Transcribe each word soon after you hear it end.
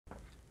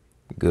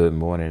Good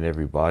morning,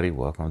 everybody.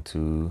 Welcome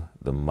to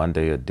the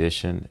Monday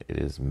edition. It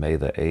is May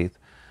the 8th,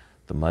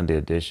 the Monday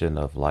edition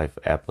of Life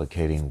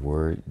Applicating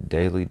Word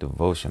Daily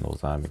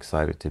Devotionals. I'm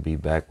excited to be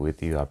back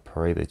with you. I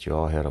pray that you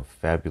all had a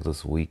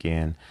fabulous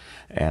weekend,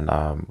 and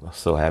I'm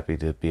so happy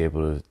to be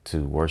able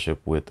to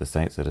worship with the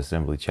Saints at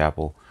Assembly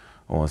Chapel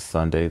on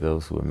Sunday.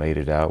 Those who have made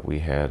it out, we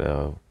had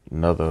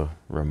another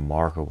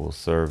remarkable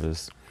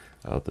service.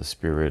 The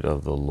Spirit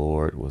of the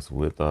Lord was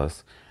with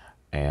us,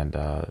 and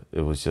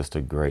it was just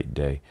a great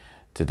day.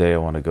 Today, I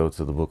want to go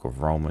to the book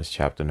of Romans,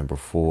 chapter number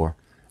 4,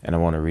 and I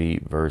want to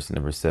read verse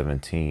number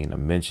 17. I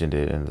mentioned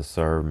it in the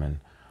sermon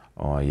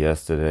on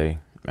yesterday,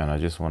 and I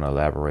just want to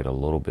elaborate a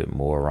little bit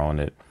more on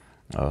it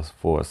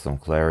for some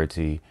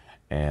clarity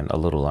and a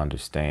little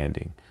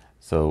understanding.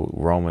 So,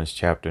 Romans,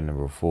 chapter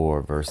number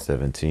 4, verse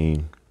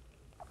 17,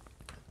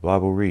 the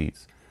Bible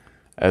reads,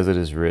 "As it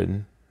is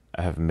written,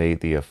 I have made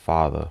thee a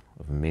father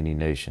of many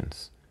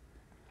nations,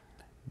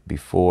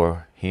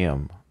 before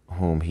him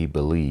whom he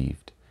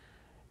believed,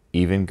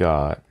 even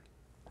God,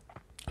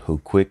 who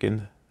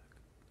quickeneth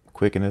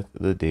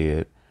the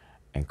dead,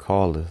 and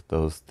calleth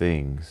those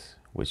things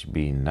which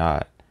be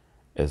not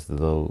as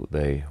though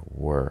they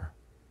were.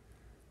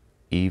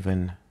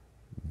 Even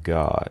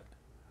God,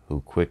 who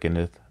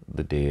quickeneth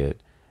the dead,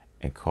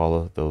 and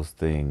calleth those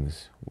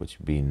things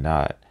which be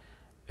not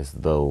as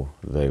though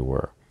they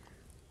were."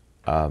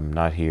 I'm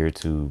not here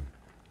to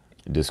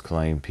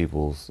disclaim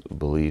people's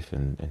belief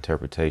and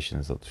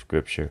interpretations of the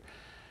scripture,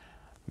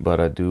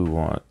 but I do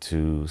want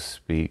to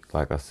speak,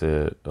 like I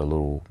said, a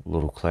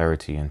little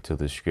clarity into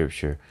the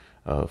scripture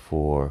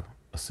for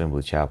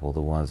Assembly Chapel,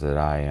 the ones that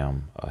I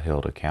am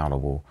held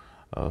accountable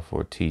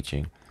for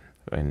teaching.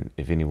 And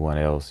if anyone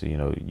else,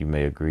 you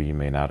may agree, you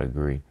may not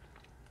agree.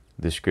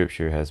 This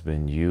scripture has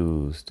been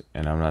used,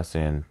 and I'm not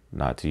saying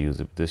not to use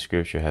it, but this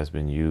scripture has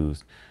been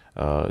used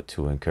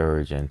to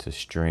encourage and to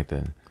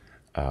strengthen.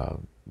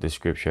 This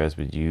scripture has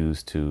been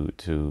used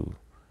to,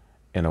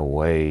 in a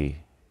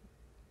way,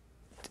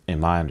 in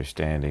my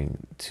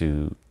understanding,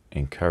 to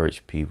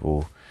encourage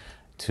people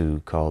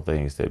to call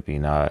things that be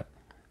not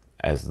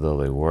as though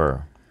they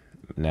were.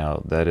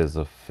 Now, that is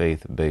a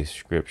faith-based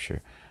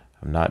scripture.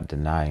 I'm not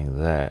denying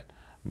that,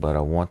 but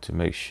I want to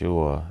make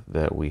sure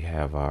that we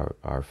have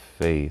our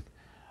faith,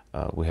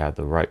 we have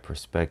the right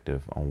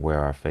perspective on where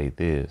our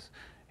faith is.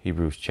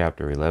 Hebrews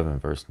chapter 11,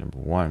 verse number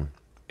 1,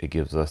 it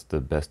gives us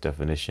the best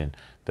definition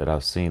that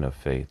I've seen of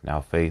faith. Now,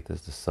 faith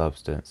is the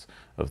substance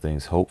of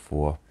things hoped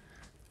for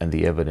and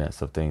the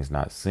evidence of things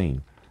not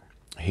seen.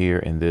 Here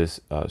in this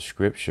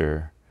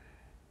scripture,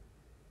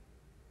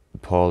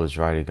 Paul is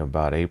writing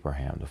about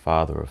Abraham, the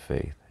father of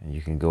faith. And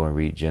you can go and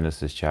read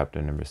Genesis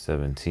chapter number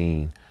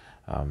 17.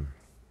 I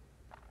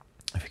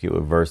forget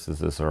what verses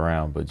this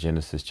around, but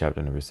Genesis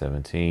chapter number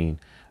 17,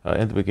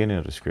 in the beginning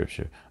of the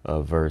scripture,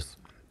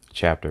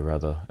 chapter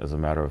rather, as a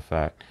matter of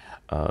fact,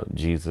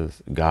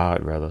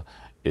 God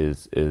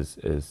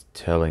is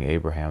telling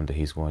Abraham that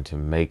he's going to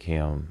make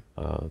him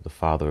the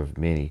father of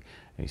many.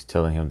 And he's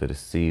telling him that his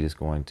seed is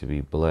going to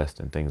be blessed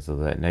and things of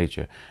that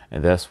nature.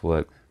 And that's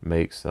what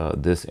makes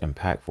this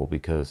impactful,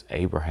 because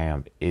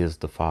Abraham is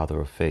the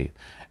father of faith.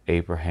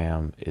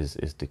 Abraham is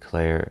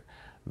declared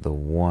the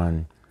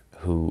one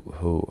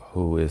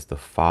who is the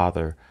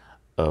father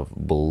of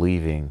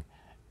believing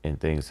in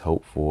things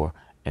hoped for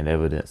and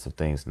evidence of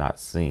things not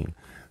seen.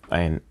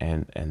 And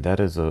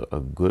that is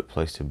a good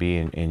place to be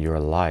in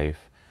your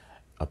life,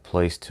 a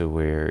place to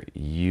where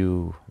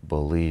you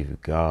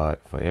believe God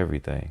for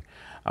everything.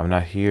 I'm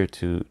not here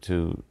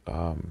to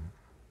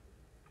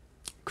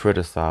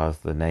criticize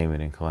the name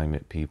it and claim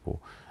it people,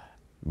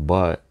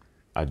 but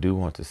I do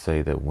want to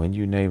say that when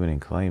you name it and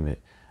claim it,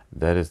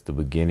 that is the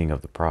beginning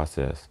of the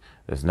process.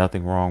 There's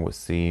nothing wrong with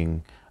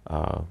seeing.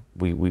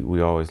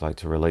 We always like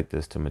to relate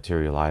this to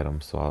material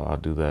items, so I'll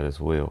do that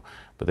as well.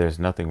 But there's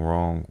nothing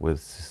wrong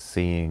with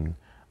seeing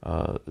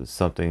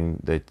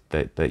something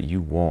that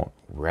you want,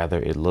 whether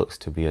it looks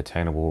to be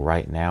attainable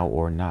right now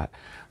or not.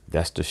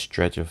 That's the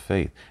stretch of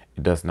faith.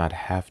 It does not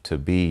have to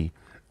be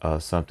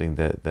something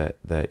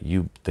that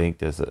you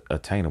think is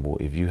attainable.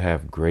 If you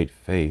have great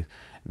faith,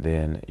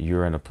 then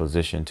you're in a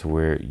position to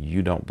where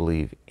you don't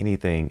believe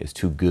anything is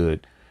too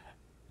good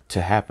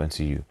to happen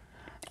to you.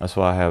 That's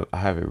why I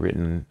have it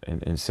written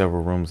in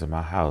several rooms in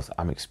my house.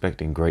 I'm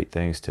expecting great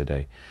things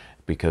today,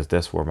 because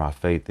that's where my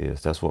faith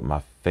is. That's what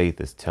my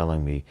faith is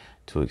telling me,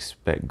 to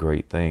expect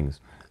great things.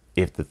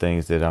 If the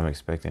things that I'm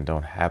expecting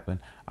don't happen,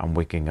 I'm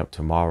waking up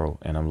tomorrow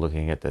and I'm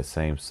looking at that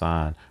same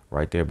sign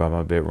right there by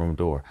my bedroom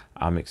door.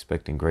 I'm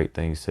expecting great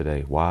things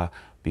today. Why?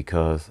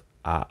 Because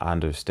I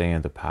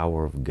understand the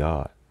power of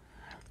God.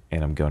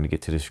 And I'm going to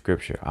get to the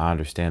scripture. I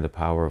understand the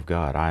power of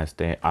God. I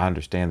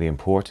understand the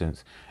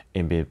importance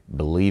in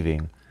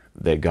believing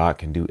that God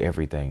can do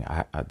everything.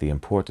 The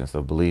importance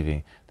of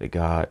believing that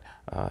God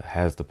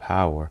has the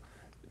power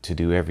to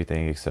do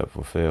everything except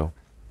fulfill.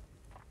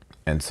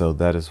 And so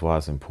that is why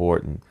it's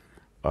important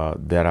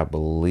that I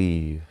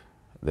believe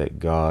that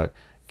God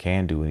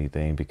can do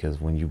anything,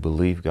 because when you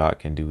believe God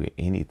can do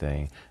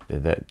anything,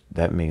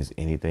 that means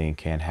anything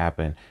can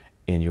happen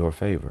in your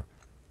favor.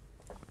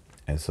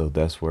 And so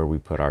that's where we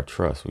put our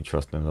trust. We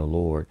trust in the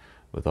Lord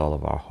with all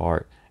of our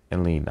heart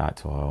and lean not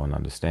to our own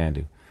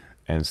understanding.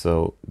 And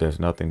so there's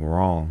nothing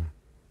wrong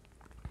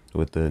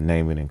with the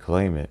name it and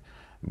claim it,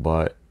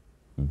 but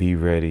be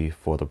ready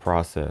for the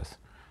process.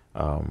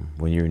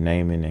 When you're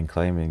naming and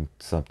claiming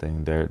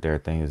something, there are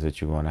things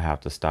that you're going to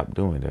have to stop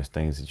doing. There's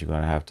things that you're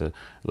going to have to,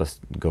 let's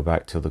go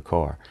back to the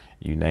car.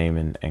 You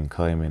naming and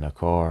claiming a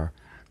car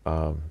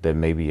that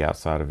may be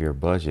outside of your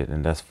budget,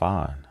 and that's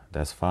fine.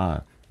 That's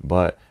fine.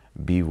 But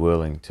be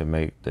willing to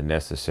make the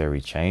necessary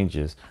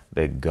changes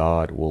that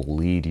God will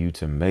lead you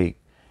to make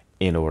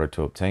in order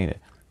to obtain it.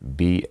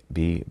 Be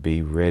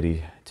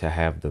ready to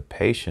have the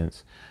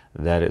patience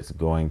that it's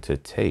going to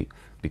take,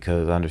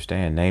 because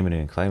understand, naming it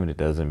and claiming it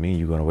doesn't mean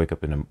you're going to wake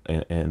up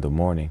in the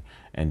morning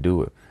and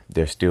do it.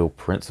 There's still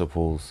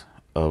principles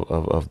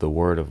of the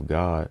word of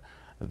God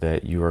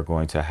that you are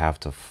going to have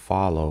to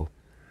follow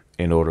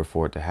in order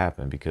for it to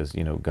happen, because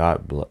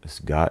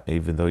God,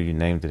 even though you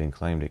named it and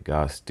claimed it,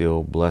 God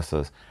still bless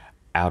us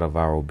out of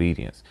our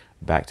obedience.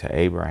 Back to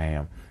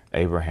Abraham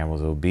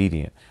was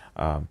obedient.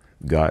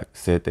 God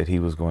said that he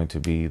was going to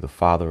be the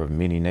father of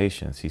many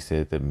nations. He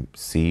said that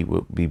seed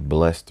would be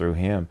blessed through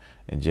him.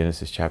 In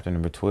Genesis chapter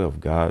number 12,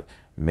 God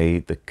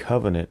made the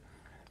covenant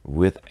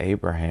with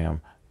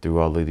Abraham through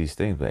all of these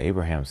things, but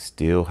Abraham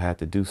still had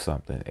to do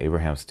something.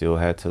 Abraham still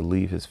had to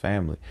leave his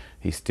family.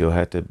 He still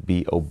had to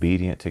be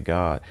obedient to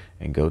God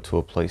and go to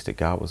a place that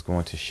God was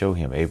going to show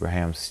him.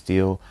 Abraham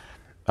still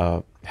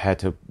had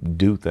to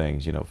do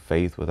things.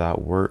 Faith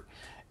without work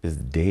is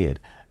dead.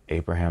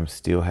 Abraham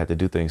still had to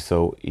do things.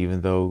 So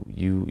even though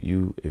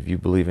if you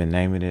believe in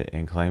naming it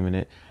and claiming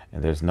it,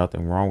 and there's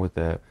nothing wrong with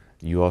that,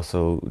 you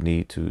also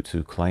need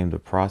to claim the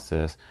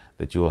process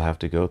that you will have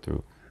to go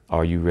through.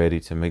 Are you ready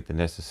to make the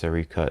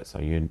necessary cuts?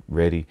 Are you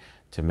ready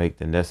to make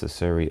the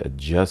necessary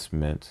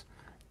adjustments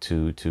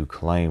to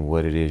claim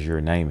what it is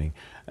you're naming?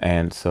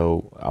 And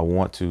so I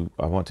want to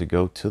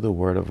go to the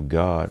Word of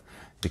God,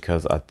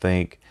 because I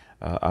think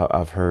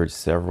I've heard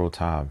several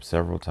times,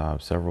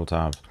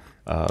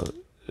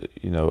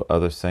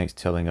 other saints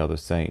telling other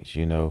saints,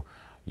 you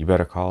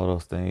better call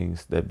those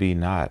things that be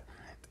not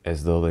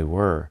as though they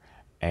were.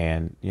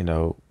 And,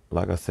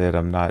 like I said,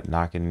 I'm not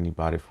knocking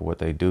anybody for what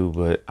they do,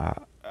 but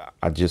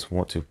I just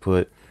want to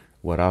put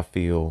what I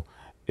feel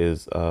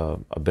is a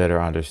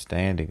better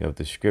understanding of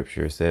the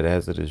scripture. It said,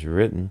 as it is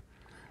written,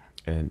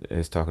 and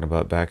it's talking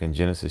about back in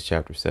Genesis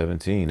chapter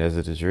 17, as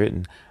it is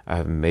written, I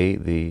have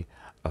made thee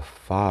a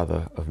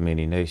father of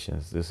many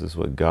nations. This is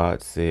what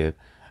God said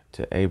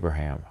to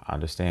Abraham.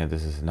 Understand,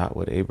 this is not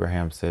what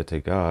Abraham said to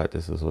God.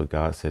 This is what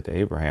God said to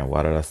Abraham.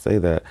 Why did I say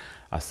that?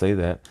 I say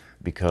that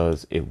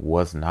because it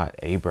was not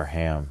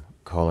Abraham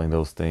calling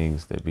those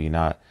things that be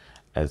not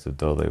as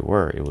though they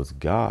were. It was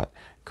God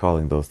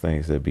calling those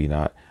things that be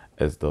not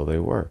as though they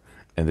were.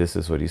 And this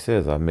is what he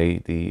says, I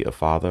made thee a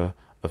father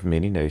of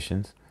many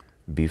nations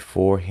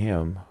before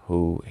him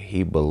who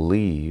he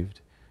believed.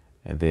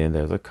 And then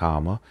there's a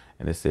comma,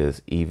 and it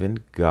says,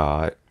 even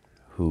God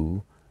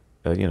who,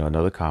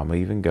 another comma,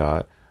 even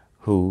God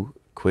who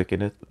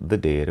quickeneth the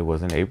dead. It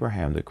wasn't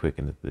Abraham that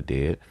quickeneth the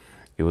dead.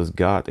 It was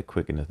God that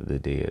quickeneth the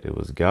dead. It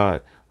was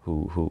God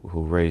who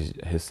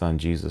raised his son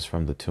Jesus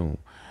from the tomb,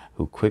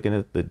 who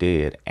quickeneth the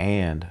dead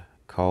and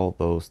called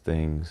those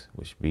things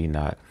which be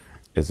not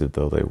as if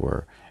though they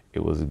were.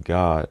 It was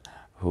God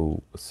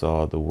who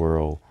saw the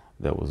world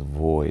that was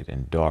void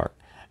and dark.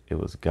 It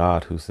was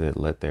God who said,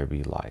 let there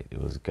be light.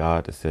 It was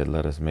God that said,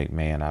 let us make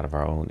man out of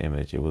our own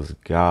image. It was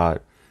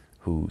God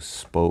who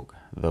spoke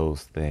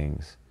those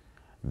things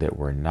that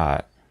were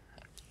not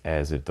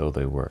as if though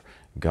they were.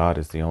 God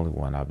is the only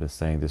one. I've been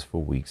saying this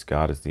for weeks.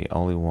 God is the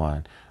only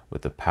one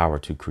with the power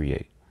to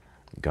create.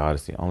 God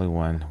is the only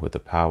one with the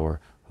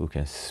power who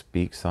can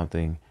speak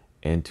something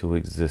into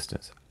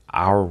existence.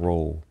 Our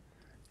role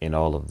in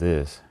all of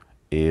this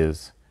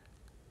is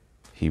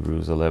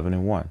Hebrews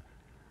 11:1.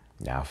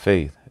 Now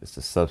faith is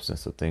the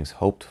substance of things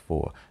hoped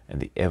for and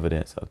the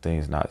evidence of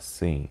things not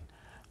seen.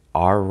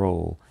 Our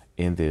role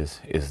in this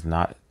is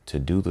not to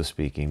do the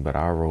speaking, but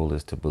our role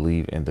is to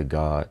believe in the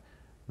God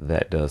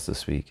that does the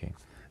speaking.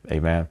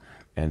 Amen.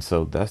 And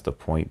so that's the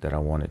point that I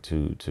wanted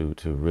to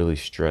really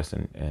stress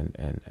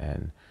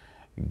and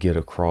get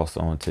across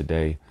on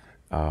today.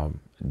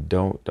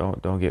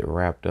 Don't get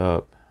wrapped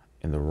up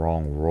in the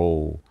wrong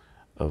role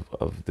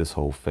of this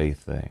whole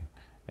faith thing.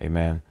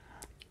 Amen.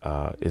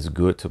 It's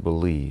good to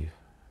believe.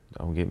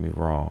 Don't get me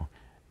wrong.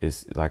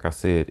 It's like I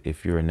said,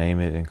 if you're a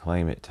name it and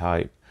claim it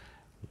type,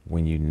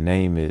 when you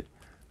name it,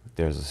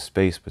 there's a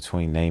space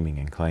between naming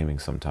and claiming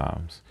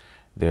sometimes.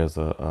 There's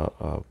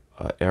a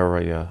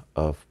area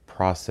of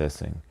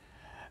processing.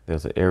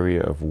 There's an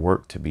area of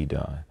work to be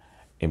done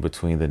in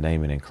between the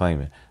naming and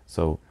claiming.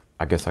 So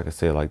I guess I could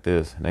say it like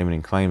this: naming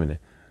and claiming it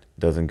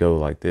doesn't go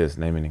like this.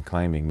 Naming and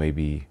claiming may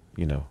be,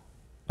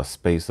 a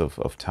space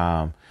of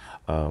time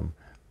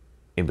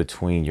in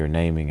between your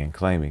naming and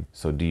claiming.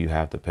 So do you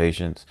have the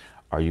patience?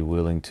 Are you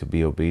willing to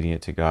be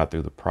obedient to God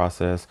through the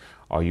process?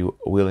 Are you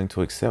willing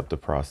to accept the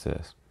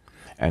process?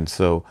 And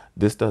so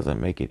this doesn't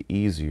make it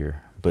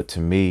easier, But to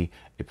me,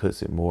 it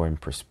puts it more in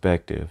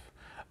perspective.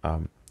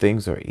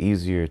 Things are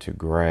easier to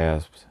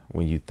grasp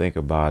when you think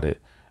about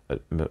it,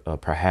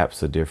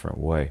 perhaps a different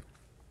way.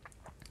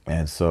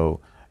 And so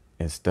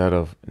instead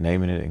of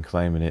naming it and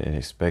claiming it and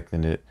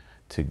expecting it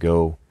to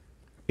go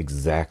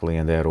exactly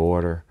in that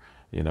order,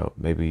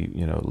 maybe,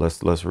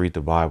 let's read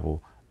the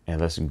Bible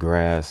and let's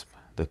grasp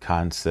the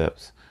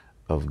concepts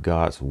of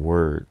God's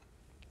word.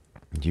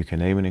 You can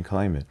name it and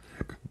claim it,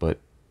 but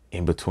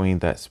in between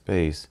that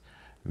space,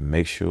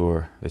 make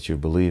sure that you're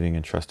believing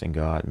and trusting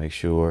God. Make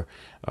sure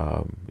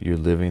you're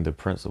living the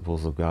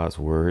principles of God's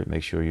word.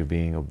 Make sure you're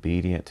being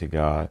obedient to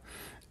God,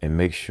 and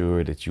make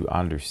sure that you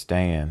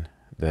understand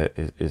that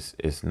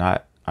it's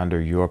not under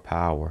your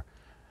power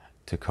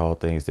to call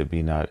things that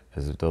be not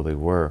as though they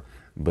were,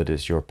 but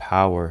it's your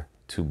power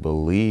to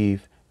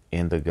believe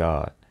in the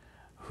God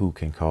who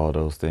can call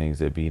those things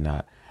that be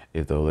not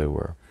as though they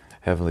were.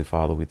 Heavenly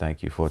Father, we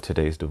thank you for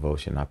today's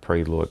devotion. I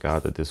pray, Lord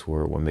God, that this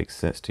word will make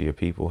sense to your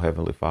people.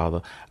 Heavenly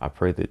Father, I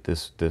pray that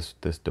this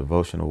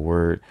devotional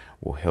word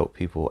will help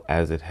people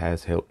as it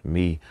has helped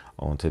me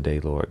on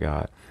today, Lord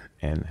God.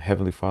 And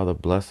Heavenly Father,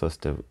 bless us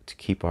to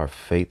keep our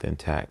faith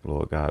intact,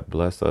 Lord God.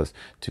 Bless us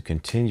to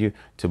continue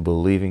to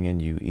believing in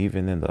you,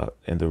 even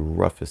in the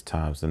roughest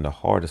times, in the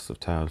hardest of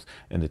times,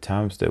 in the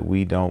times that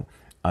we don't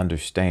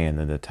understand.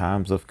 In the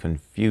times of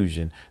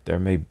confusion, there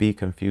may be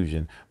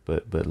confusion,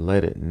 but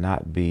let it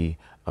not be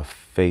a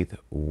faith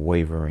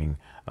wavering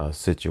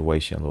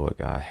situation, Lord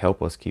God.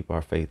 Help us keep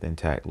our faith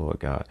intact, Lord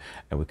God,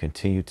 and we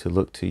continue to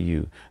look to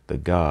you, the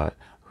God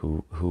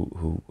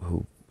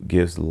who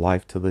gives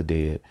life to the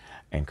dead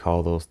and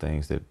call those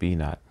things that be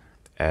not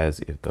as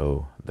if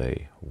though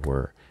they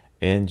were.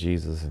 In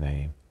Jesus'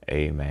 name,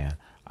 amen.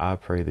 I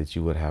pray that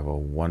you would have a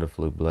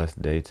wonderfully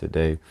blessed day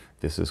today.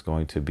 This is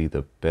going to be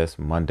the best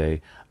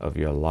Monday of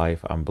your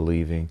life, I'm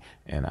believing,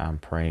 and I'm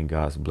praying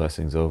God's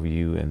blessings over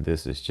you. And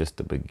this is just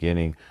the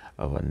beginning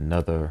of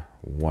another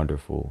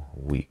wonderful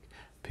week.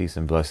 Peace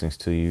and blessings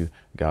to you.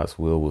 God's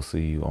will. We'll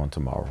see you on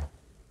tomorrow.